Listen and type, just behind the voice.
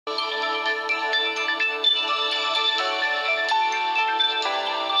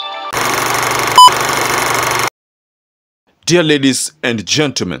Dear ladies and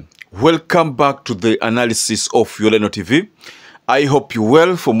gentlemen, welcome back to the analysis of YOLENO TV. I hope you're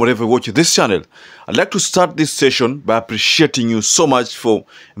well from wherever you watch this channel. I'd like to start this session by appreciating you so much for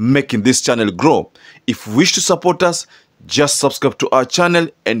making this channel grow. If you wish to support us, just subscribe to our channel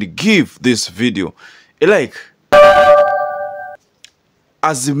and give this video a like.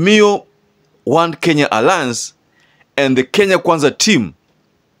 Azimio One Kenya Alliance and the Kenya Kwanza team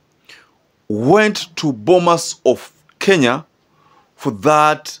went to BOMAS of Kenya for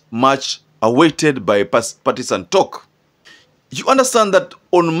that much awaited by partisan talk. You understand that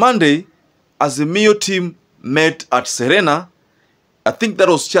on Monday, Azimio team met at Serena. I think that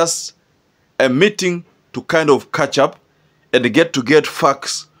was just a meeting to kind of catch up and get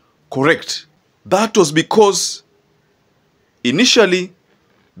facts correct. That was because initially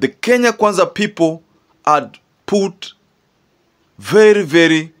the Kenya Kwanza people had put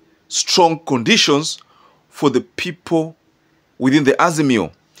very strong conditions for the people within the Azimio.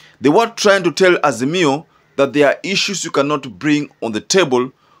 They were trying to tell Azimio that there are issues you cannot bring on the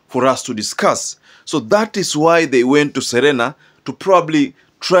table for us to discuss. So that is why they went to Serena to probably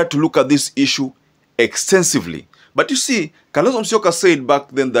try to look at this issue extensively. But you see, Kalonzo Musyoka said back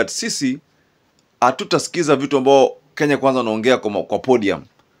then that sisi hatutasikiza vitu ambao Kenya Kwanza wanaongea kwa podium.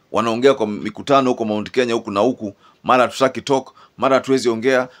 Wanaongea kwa mikutano huko Mount Kenya huku na huku, mara tutaki talk, mara tuwezi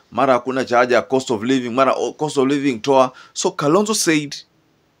ongea, mara hakuna chaja ya cost of living, mara cost of living toa. So Kalonzo said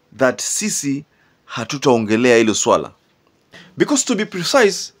that sisi hatutaongelea hilo swala. Because to be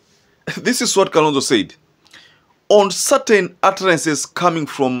precise, this is what Kalonzo said. On certain utterances coming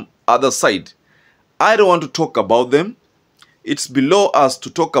from other side, I don't want to talk about them. It's below us to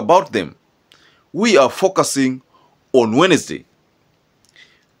talk about them. We are focusing on Wednesday.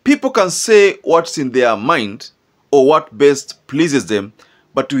 People can say what's in their mind or what best pleases them,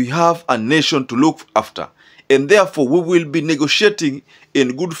 but we have a nation to look after. And therefore, we will be negotiating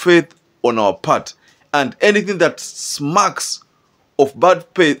in good faith on our part. And anything that smacks of bad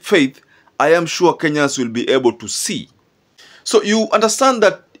faith, I am sure Kenyans will be able to see. So you understand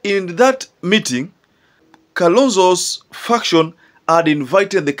that in that meeting, Kalonzo's faction had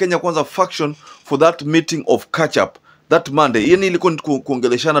invited the Kenya Kwanza faction for that meeting of catch-up that Monday. Yani ilikuwa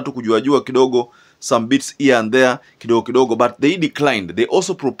kuongeleshana tu kujua kidogo, some bits here and there, kidogo, but they declined. They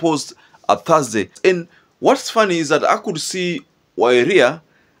also proposed a Thursday. And what's funny is that I could see Wairia,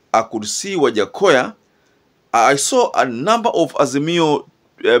 I could see WAJACKOYA. I saw a number of Azimio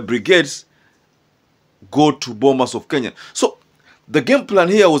brigades go to BOMAS of Kenya. So the game plan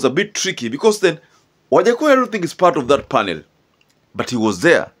here was a bit tricky because then WAJACKOYA I don't think is part of that panel, but he was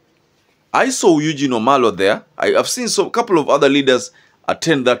there. I saw Eugene Omalo there. I have seen a couple of other leaders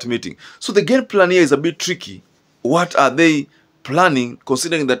attend that meeting. So the game plan here is a bit tricky. What are they planning,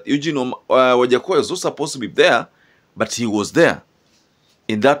 considering that Eugene WAJACKOYA was not supposed to be there, but he was there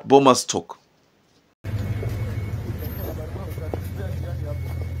in that BOMAS talk.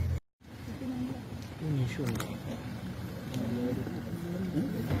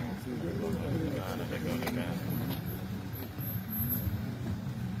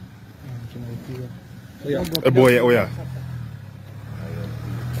 Boy, oh yeah.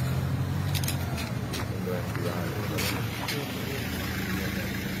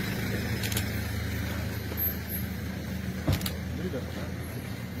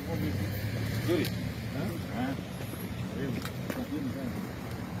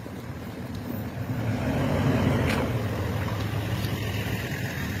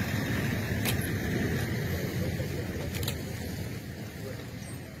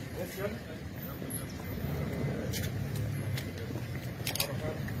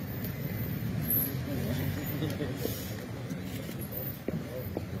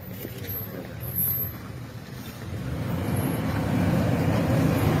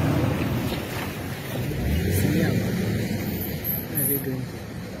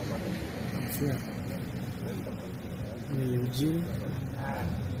 Eugene.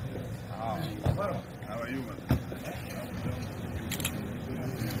 How are you, man?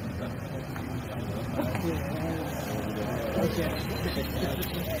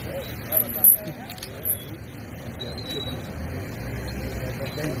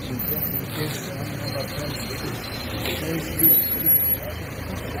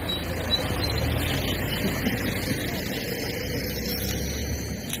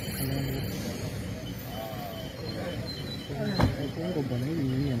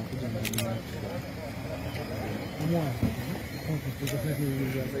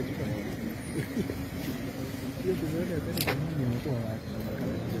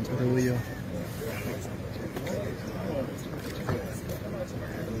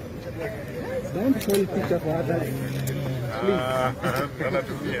 Don't show picture for others. Morning.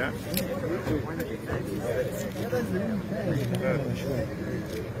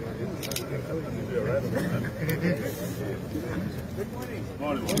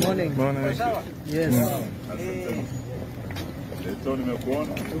 Morning. Yes.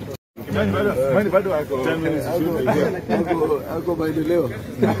 Ako maendeleo.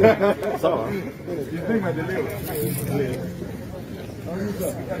 Sawa. Maendeleo.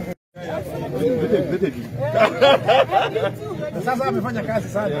 Sasa amefanya kazi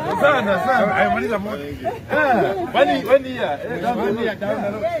sana. Sana. Amemaliza moja. One year.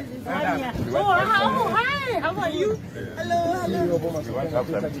 Oh, hi. How are you? Hello.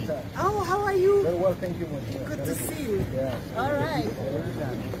 Oh, how are you? Very well, thank you. Good to see you. All right.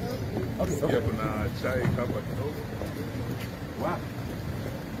 Kuna chai hapa kidogo. Wow.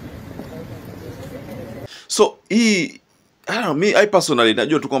 So I don't know, I personally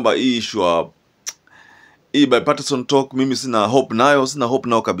najua tu kwamba hii issue hii bipartisan talk mimi sina hope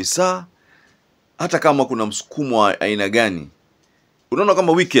nayo kabisa, hata kama kuna msukumo wa aina gani. Unaona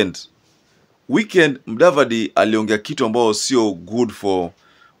kama weekend Mudavadi aliongea kitu ambao sio good for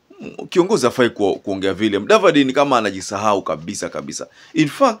kiongozi afai kuongea vile. Mudavadi ni kama anajisahau kabisa. In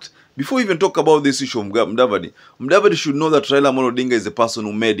fact, before we even talk about this issue of Mudavadi should know that Raila Amolo Odinga is the person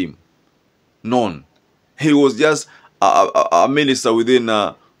who made him known. He was just a minister within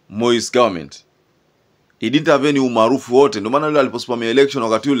Moi's government. He didn't have any umaarufu wote. Ndio maana yule aliposimamia election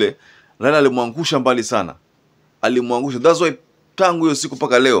wakati ule Raila alimwangusha mbali sana. That's why tangu hiyo siku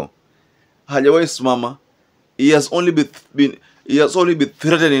paka leo hajawahi simama. He has only been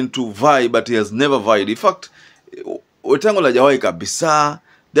threatening to vie, but he has never vied. In fact, Wetango hajawahi kabisa.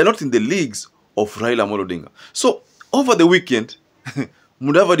 They're not in the leagues of Raila Amolo Odinga. So over the weekend,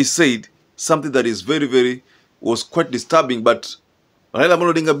 Mudavadi said something that is was quite disturbing, but Raila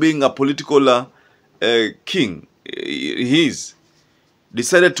Amolo Odinga, being a political king, he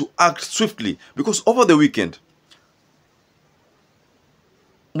decided to act swiftly, because over the weekend,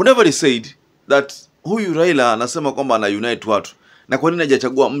 Mudavadi said that huyu Raila anasema kwamba ana unite watu, na kwa nini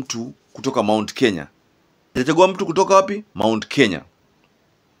hajachagua mtu kutoka Mount Kenya? Hajachagua mtu kutoka wapi? Mount Kenya.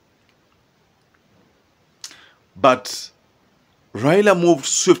 But Raila moved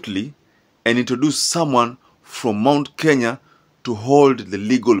swiftly and introduced someone from Mount Kenya to hold the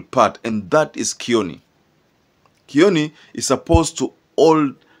legal part, and that is Kioni. Kioni is supposed to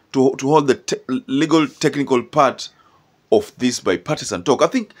hold the legal technical part of this bipartisan talk. I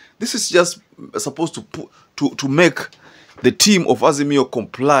think this is just supposed to make the team of Azimio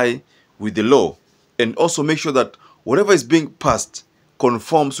comply with the law, and also make sure that whatever is being passed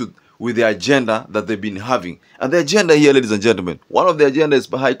conforms with the agenda that they've been having. And the agenda here, ladies and gentlemen, one of the agenda is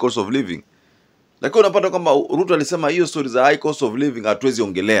high cost of living. Like unapata kwamba Ruto alisema hiyo story za high cost of living hatuwezi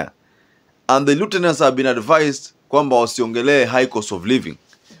ongelea, and the lieutenants have been advised kwamba wasiongelee high cost of living.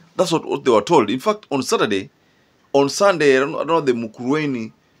 That's what they were told. In fact, on Sunday, I don't know the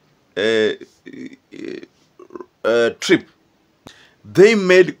Mukurweni trip, they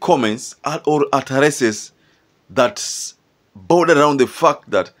made comments or utterances that bordered around the fact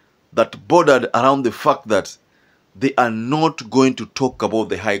that they are not going to talk about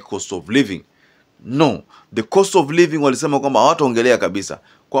the high cost of living. No, the cost of living walisema kwamba hawataongelea kabisa,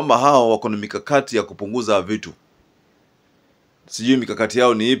 kwamba hao wako na mikakati ya kupunguza vitu. Sijui mikakati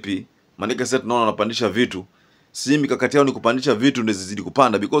yao ni ipi, maana sasa tunaona wanapandisha vitu. Sijui mikakati yao ni kupandisha vitu ndio zizidi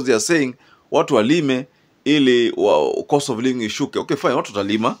kupanda, because they are saying watu walime ili cost of living ishuke. Okay, fine, watu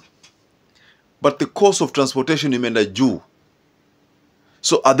watalima, but the cost of transportation imeenda juu.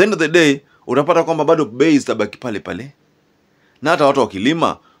 So at the end of the day, utapata kwamba bado bei zitabaki pale pale. Na hata watu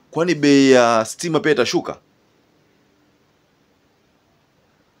wakilima, kwani bei ya stima pia itashuka?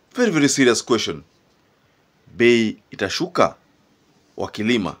 Very serious question. Bei itashuka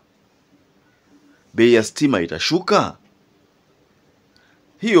wakilima? Bei ya stima itashuka?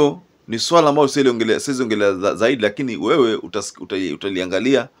 Hiyo ni swala ambalo siwezi ongelea zaidi, lakini wewe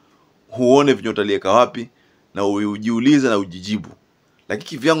utaliangalia, huone vinyo utalieka wapi, na ujiulize na ujijibu. Lakini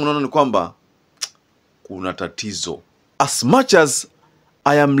kivyangu naona ni kwamba kuna tatizo. As much as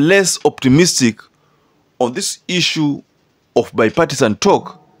I am less optimistic on this issue of bipartisan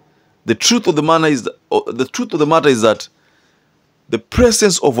talk, the truth of the matter is that the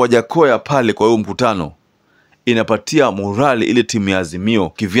presence of WAJACKOYA pale kwa hiyo mkutano inapatia morale ile timu ya Azimio.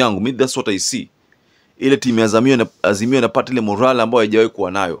 Kivyangu, that's what I see. Ile timu ya Azimio inapata ile morale ambayo haijawahi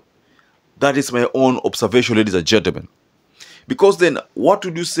kuwa nayo. That is my own observation, ladies and gentlemen. Because then, what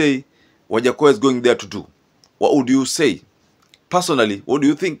would you say WAJACKOYA is going there to do? What would you say? Personally, what do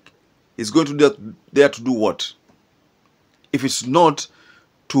you think he's going to do there to do what? If it's not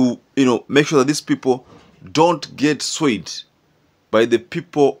to, make sure that these people don't get swayed by the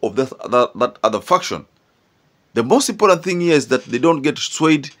people of that other faction. The most important thing here is that they don't get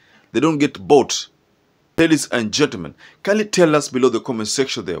swayed, they don't get bought. Ladies and gentlemen, kindly tell us below the comment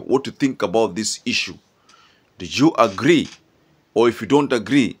section there what you think about this issue. Do you agree? Or if you don't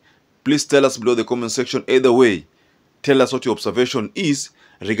agree, please tell us below the comment section. Either way, tell us what your observation is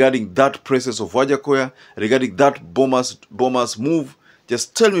regarding that presence of WAJACKOYA, regarding that BOMAS move.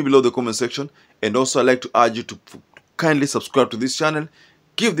 Just tell me below the comment section. And also I'd like to urge you to kindly subscribe to this channel,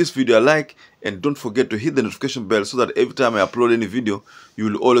 give this video a like, and don't forget to hit the notification bell so that every time I upload any video, you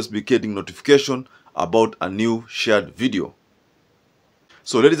will always be getting notification about a new shared video.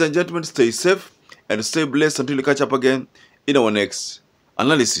 So ladies and gentlemen, stay safe and stay blessed until we catch up again in our next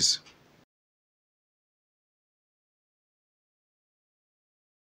analysis.